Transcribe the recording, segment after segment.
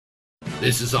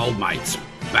This is Old Mate's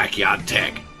Backyard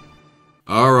Tech.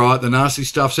 Alright, the nasty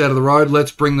stuff's out of the road.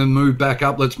 Let's bring the mood back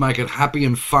up. Let's make it happy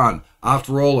and fun.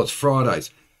 After all, it's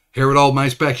Fridays. Here at Old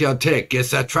Mate's Backyard Tech.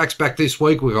 Guess that track's back this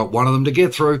week. We've got one of them to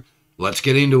get through. Let's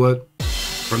get into it.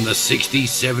 From the 60s,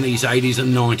 70s, 80s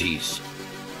and 90s.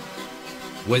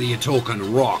 Whether you're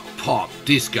talking rock, pop,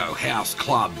 disco, house,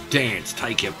 club, dance,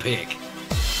 take your pick.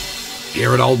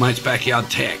 Here at Old Mate's Backyard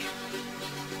Tech.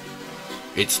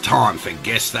 It's time for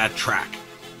Guess That Track.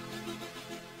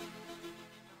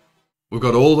 We've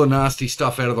got all the nasty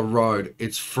stuff out of the road.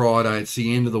 It's Friday. It's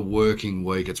the end of the working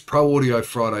week. It's Pro Audio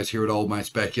Fridays here at Old Mate's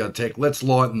Backyard Tech. Let's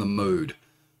lighten the mood.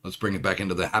 Let's bring it back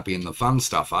into the happy and the fun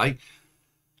stuff, eh?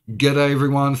 G'day,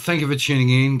 everyone. Thank you for tuning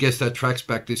in. Guess That Track's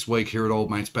back this week here at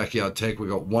Old Mate's Backyard Tech. We've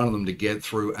got one of them to get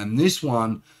through, and this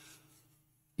one,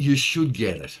 you should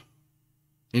get it.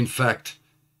 In fact,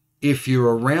 if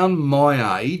you're around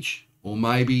my age, or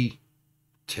maybe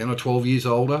 10 or 12 years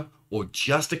older, or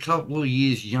just a couple of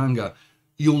years younger,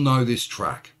 you'll know this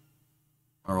track.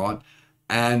 All right?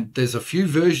 And there's a few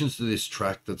versions of this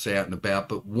track that's out and about,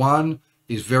 but one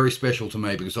is very special to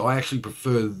me because I actually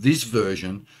prefer this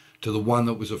version to the one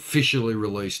that was officially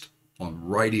released on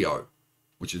radio,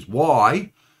 which is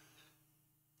why,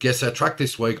 Guess That Track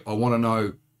this week, I want to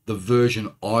know the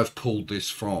version I've pulled this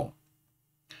from.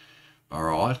 All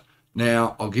right?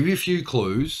 Now, I'll give you a few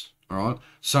clues. All right,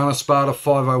 Son of Sparta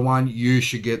 501, you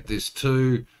should get this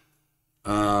too.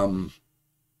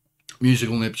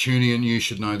 Musical Neptunian, you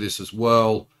should know this as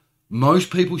well. Most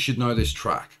people should know this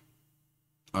track.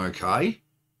 Okay,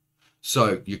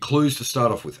 so your clues to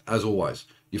start off with, as always.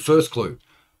 Your first clue,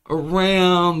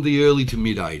 around the early to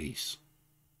mid 80s.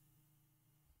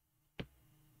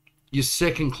 Your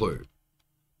second clue,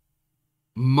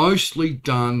 mostly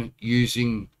done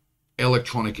using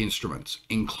electronic instruments,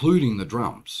 including the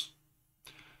drums.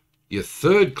 Your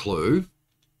third clue,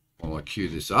 while I cue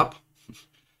this up,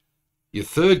 your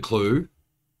third clue,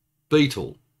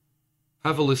 Beatle.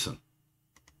 Have a listen.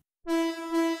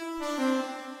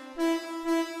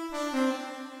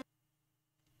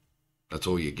 That's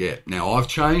all you get. Now, I've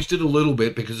changed it a little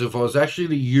bit because if I was actually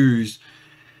to use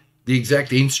the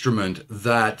exact instrument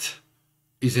that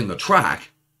is in the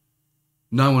track,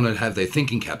 no one would have their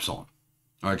thinking caps on.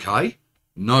 Okay?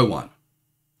 No one.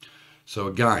 So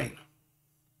again,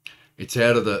 it's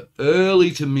out of the early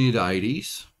to mid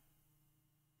 80s.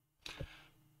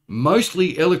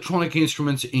 Mostly electronic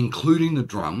instruments, including the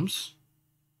drums.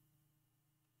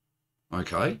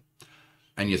 Okay.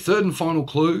 And your third and final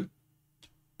clue,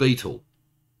 Beatle.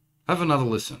 Have another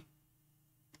listen.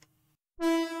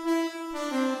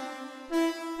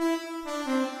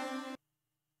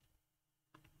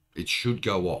 It should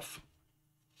go off.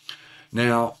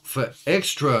 Now, for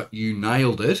extra, you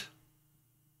nailed it.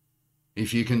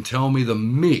 If you can tell me the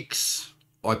mix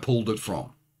I pulled it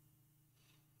from.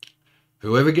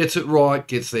 Whoever gets it right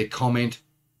gets their comment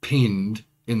pinned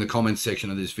in the comment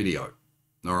section of this video.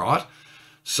 All right?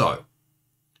 So,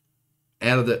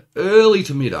 out of the early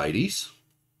to mid 80s,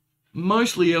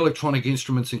 mostly electronic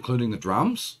instruments, including the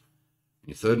drums.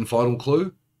 Your third and final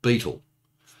clue, Beatle.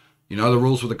 You know the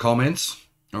rules with the comments.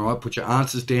 All right, put your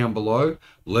answers down below.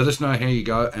 Let us know how you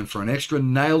go. And for an extra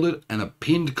nailed it and a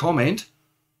pinned comment,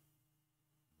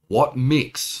 what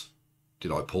mix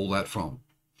did I pull that from?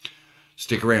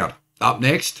 Stick around. Up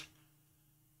next,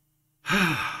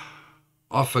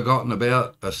 I've forgotten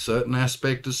about a certain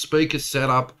aspect of speaker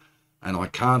setup, and I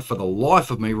can't for the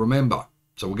life of me remember.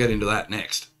 So we'll get into that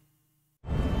next.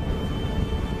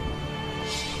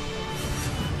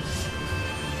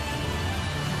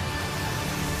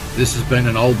 This has been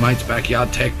an Old Mate's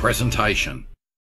Backyard Tech presentation.